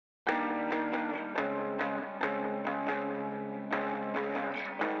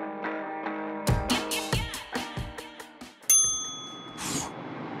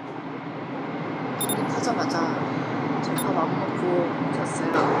일어나자마자 저 밥 안 먹고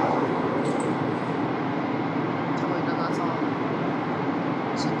잤어요. 자고 일어나서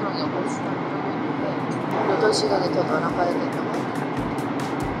친구랑 영어 수다를 떨고 있는데 8시간이 더 날아가야 된다고 합니다.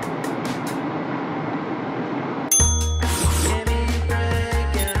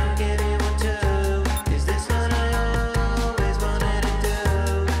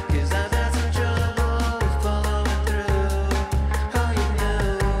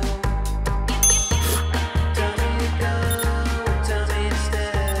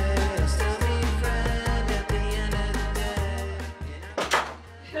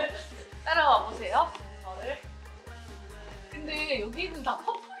 따라와 보세요. 저를. 근데 여기는 다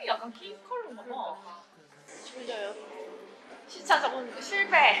퍼플이 약간 킹 컬러인가 봐. 맞아요. 시차 적은 거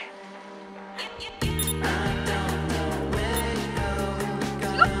실패.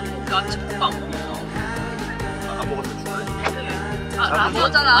 생각보다 아침부터 안 먹었어. 안 먹었어 주말에? 나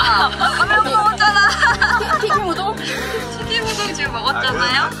먹었잖아. 라면 먹었잖아. 튀김 우동? 튀김 우동 지금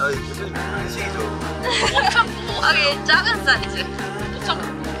먹었잖아요. 간식이죠. 하긴 작은 사이즈.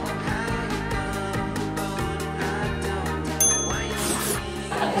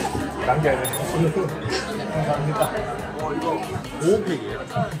 남겨야 돼. 감사합니다. 이거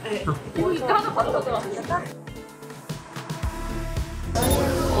 5팩이에요? 네. 이거 하나 받아서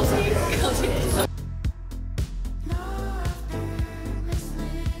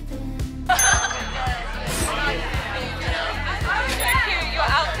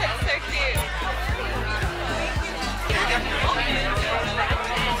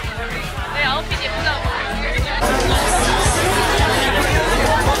네, 아웃핏 예쁘다고.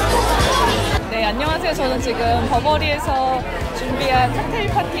 네, 안녕하세요. 저는 지금 버버리에서 준비한 칵테일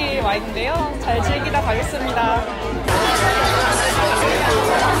파티에 와 있는데요. 잘 즐기다 가겠습니다.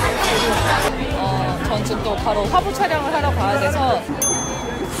 전 지금 또 바로 화보 촬영을 하러 가야 돼서